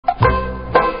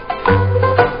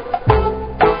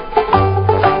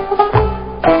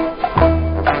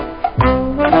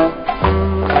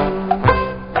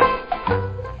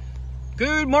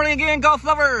morning again, golf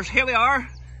lovers. Here we are.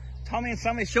 Tommy and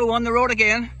Sammy show on the road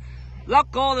again.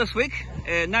 Loughgall this week.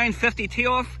 9:50 tee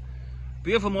off.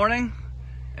 Beautiful morning.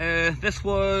 This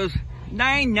was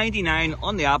 $9.99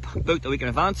 on the app. Booked a week in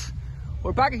advance.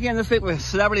 We're back again this week with a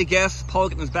celebrity guest. Paul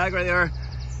getting his bag right there.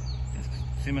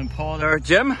 Simon Paul there.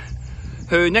 Jim,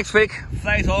 who next week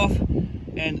flies off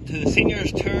into the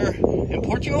seniors tour in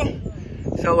Portugal.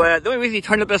 So the only reason he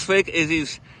turned up this week is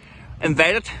he's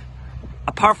invited.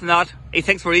 Apart from that, he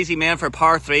thinks we're easy men for a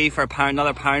par 3 for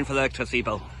another pound for the electricity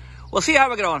bill. We'll see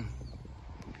how we get on.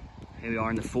 Here we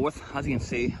are in the 4th. As you can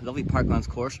see, lovely parklands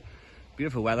course.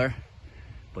 Beautiful weather,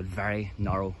 but very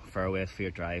narrow fairways for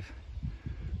your drive.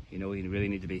 You know, you really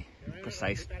need to be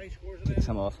precise. Take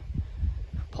some off.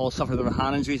 Paul suffered a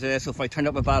hand injury today, so if I turned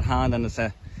up a bad hand, and it's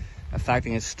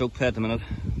affecting his stroke play at the minute.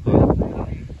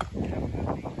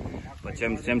 But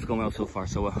Jim's going well so far,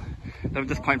 so a bit of a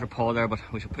disappointment for Paul there, but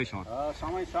we should push on.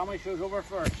 Sammy shows over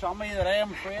for Sammy today,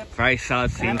 I'm afraid. Very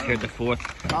sad scenes here at the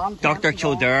 4th. Dr.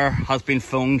 Kildare has been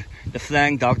phoned. The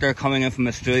flying doctor coming in from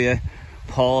Australia.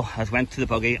 Paul has went to the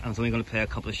buggy and is only going to play a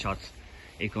couple of shots.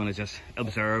 He's going to just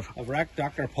observe. I've wrecked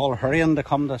Dr. Paul hurrying to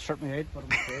come to sort me out, but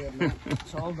I'm afraid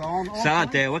it's all gone.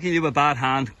 Sad day. What can you do with a bad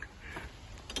hand?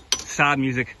 Sad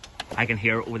music I can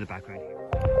hear over the background here.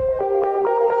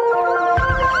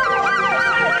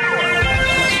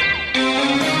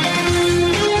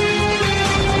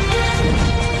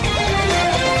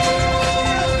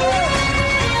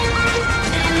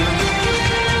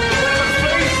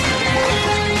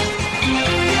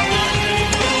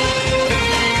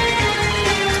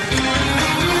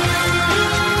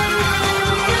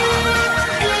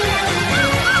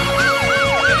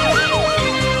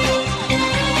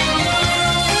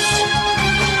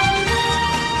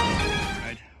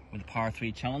 Par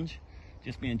 3 challenge,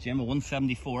 just me and Jim, a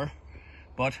 174.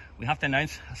 But we have to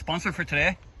announce a sponsor for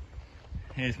today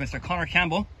is Mr. Connor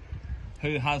Campbell,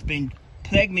 who has been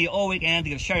plaguing me all weekend to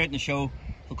get a shout out in the show.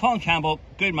 So Colin Campbell,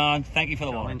 good man, thank you for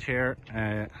the challenge here.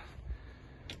 I'm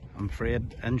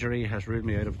afraid injury has ruled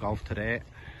me out of golf today.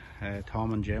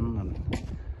 Tom and Jim, and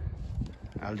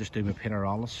I'll just do my Peter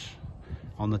Rollis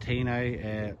on the tee now.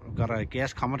 I've got a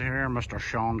guest commentator, Mr.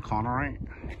 Sean Connery.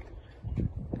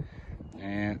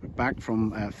 Back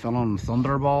from filming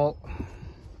Thunderball.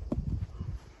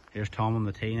 Here's Tom on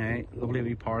the tee now. Lovely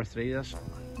wee par 3 this.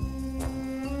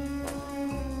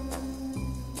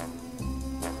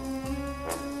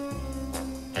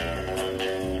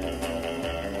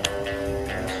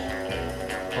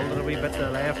 Hold it a wee bit to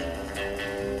the left.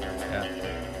 Yeah,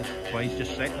 just twice,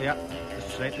 just slightly, yeah, just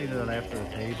slightly to the left of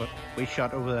the tee. But we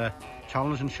shot over the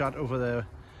challenging shot over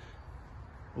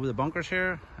the bunkers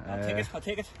here. I'll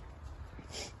take it.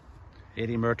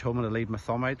 Eddie Moore told me to leave my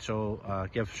thumb out, so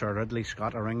give Sir Ridley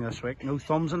Scott a ring this week. No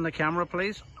thumbs in the camera,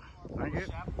 please. Thank you.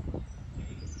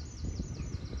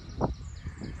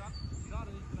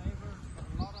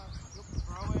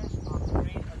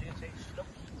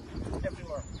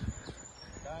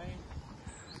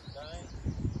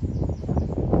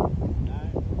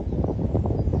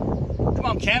 Come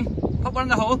on, Ken, put one in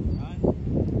the hole.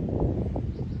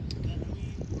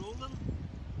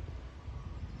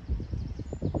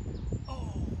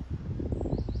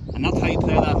 And that's how you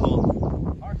play that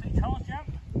hole. Par 3 challenge, Jim.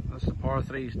 This is the par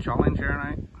 3's challenge here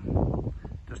now.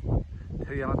 Just 2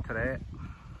 in it today.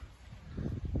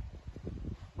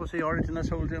 What's the origin this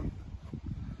hole, Jim?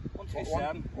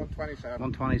 127.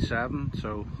 127.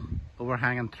 So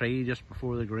overhanging 3 just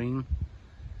before the green.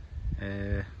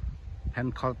 Pin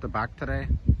cut at the back today.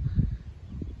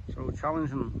 So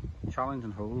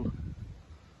challenging hole.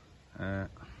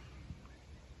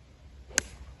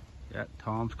 Yeah,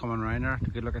 Tom's coming round there.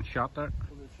 Good looking shot there.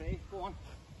 Go on.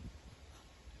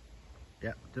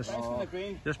 Yeah, just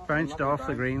bounced off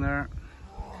the green there.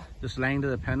 Just lined to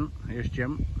the pin. Here's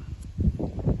Jim.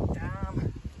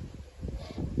 Damn.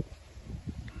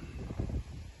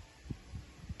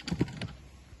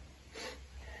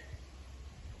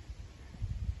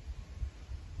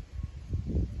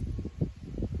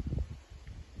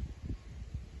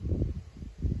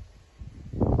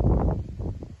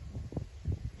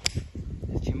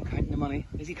 Money.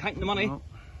 Is he counting the money? No.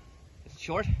 Is it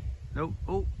short? No.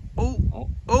 Oh,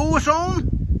 it's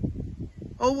on!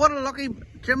 Oh, what a lucky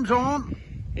Jim's on!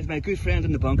 Is my good friend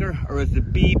in the bunker, or is the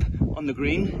beep on the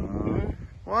green?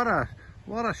 What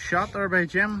a shot there by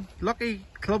Jim. Lucky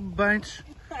club bounce.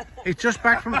 He's just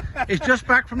back from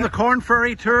the Corn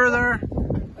Ferry tour there.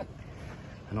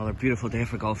 Another beautiful day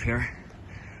for golf here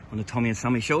on the Tommy and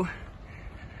Sammy show.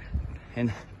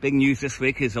 And big news this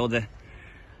week is all the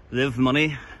live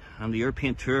money and the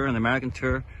European tour and the American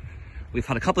tour. We've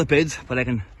had a couple of bids, but I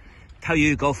can tell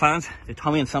you golf fans, the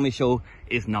Tommy and Sammy show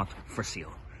is not for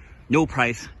sale. No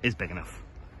price is big enough.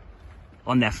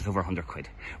 Unless it's over 100 quid.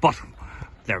 But,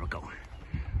 there we go.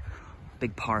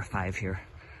 Big par 5 here.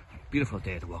 Beautiful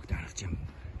day to walk down this gym.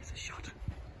 It's a shot.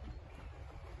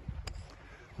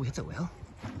 Oh, hits it well.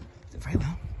 Hits it very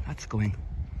well. That's going.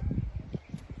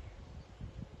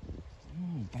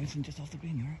 Oh, bouncing just off the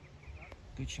green there.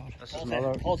 Good shot. This is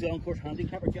another. Paul's the on-course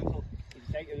handicapper, Jim. So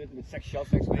with 6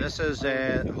 shots next week. This is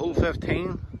hole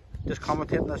 15. Just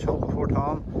commentating this hole before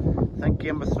Tom. I think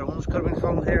Game of Thrones could have been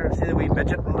filmed here. See the wee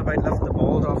midget running about lifting the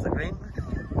balls off the green.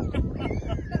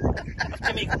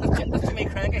 Jimmy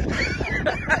Craigie.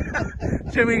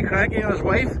 Jimmy Craigie and his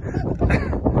wife.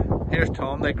 Here's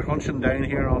Tom, they crunching down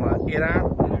here on an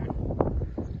 8-iron.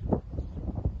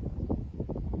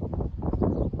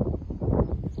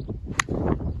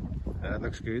 That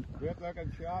looks good. Good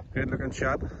looking shot. Good looking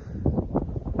shot.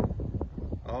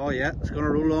 Oh yeah, it's going to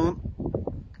roll on.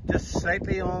 Just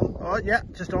slightly on. Oh yeah,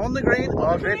 just on the green.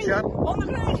 Oh, great shot. On the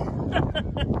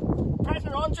green.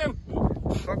 Pressure on, Jim.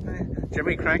 Fuck me.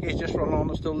 Jimmy Crankey's just run on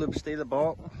and still steal the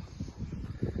ball.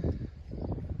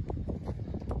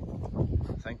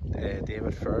 I think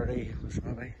David Faraday was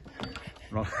maybe.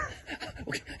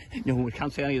 No, we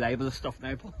can't see any live of the stuff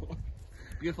now, Paul.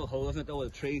 Beautiful hole, isn't it, though,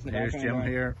 with the trees and the There's Jim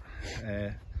here.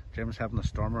 Jim's having a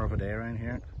stormer of a day around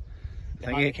here. The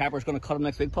handicapper's going to cut him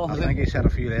next week, Paul. I think he's had a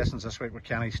few lessons this week with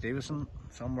Kenny Stevenson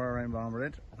somewhere around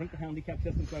Banbridge. I think the handicap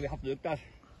system's going to have to look at.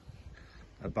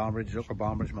 At Banbridge, local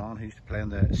Banbridge man who used to play in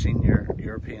the senior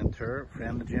European tour,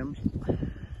 friend of Jim's.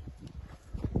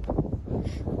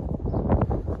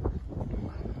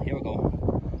 Here we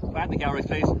go. Back in the galleries,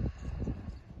 please.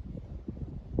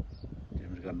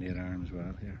 Jim's got an 8-iron as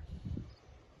well here.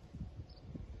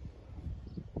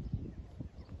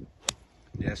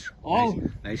 Yes, oh.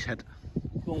 Nice hit.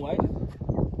 Going wide.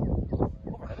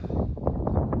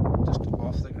 Just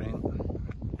off the green.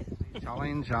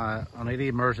 Challenge on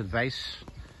Eddie Moore's advice.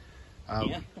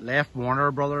 Left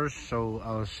Warner Brothers, so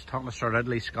I was talking to Sir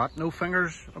Ridley Scott. No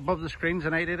fingers above the screens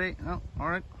in 880. No,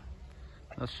 alright.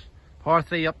 That's par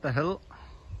 3 up the hill.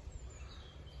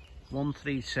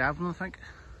 137, I think.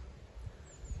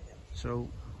 So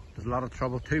there's a lot of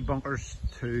trouble. Two bunkers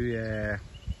to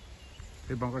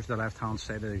the left hand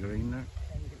side of the green there.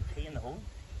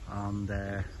 And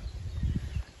the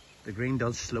green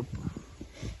does slope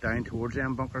down towards the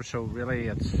end bunker, so really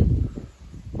it's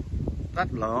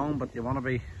not long, but you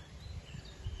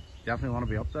definitely want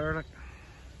to be up there, like.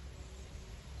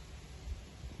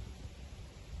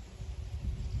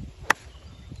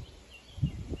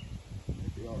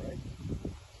 Be all right.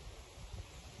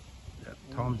 Yeah,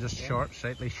 Tom just short,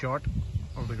 slightly short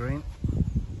of the green.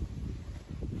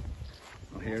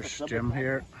 Well, here's Jim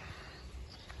here.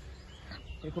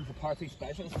 Here comes the par 3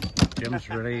 specials. Jim's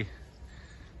really.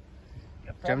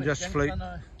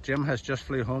 Jim has just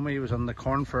flew home. He was on the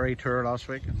Corn Ferry tour last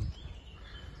week.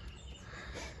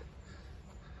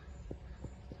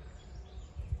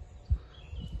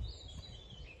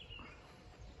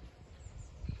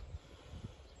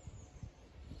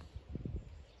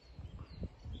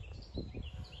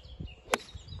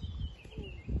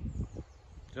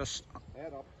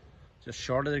 Just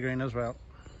short of the green as well.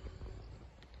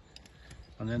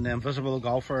 And then the invisible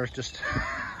golfer is just.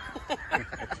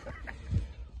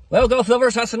 Well, golf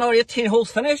lovers, that's another 18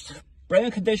 holes finished.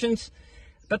 Brilliant conditions.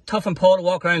 A bit tough on Paul to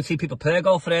walk around and see people play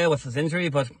golf today with his injury,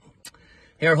 but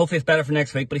here, hopefully it's better for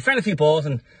next week. But he found a few balls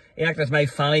and he acted as my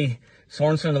Fanny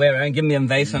Sorensen on the way around, giving me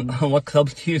advice on what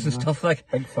clubs to use and stuff like.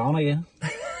 Big Fanny, yeah.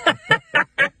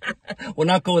 We'll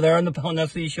not go there on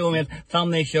the show, mate.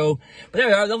 Family show. But there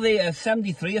we are, lovely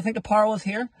 73, I think the par was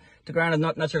here. To ground, I'm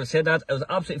not sure if I said that. It was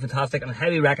absolutely fantastic and I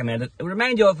highly recommend it. It would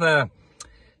remind you of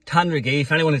Tandragee.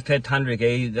 If anyone has played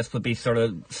Tandragee, this would be sort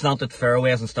of slanted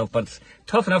fairways and stuff, but it's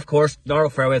tough enough course, narrow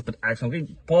fairways, but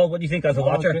excellent. Paul, what do you think as a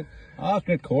watcher?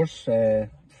 Great course. Very,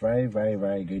 very,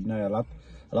 very good now.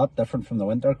 A lot different from the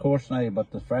winter course now, but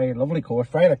it's very lovely course.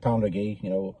 Very like Tandragee, you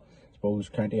know. Suppose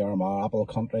County Armagh, Apple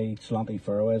Country, slanty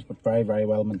fairways, but very, very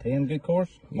well maintained. Good course.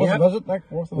 Worth a visit, like,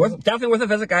 worth a visit. Definitely worth a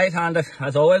visit, guys. And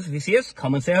as always, if you see us,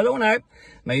 come and say hello now.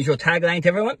 My usual tagline to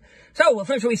everyone. So we'll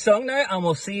finish what we sung now, and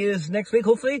we'll see you next week,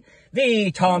 hopefully.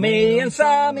 The Tommy and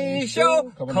Sammy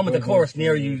Show. Coming to the course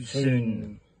near you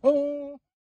soon. Oh.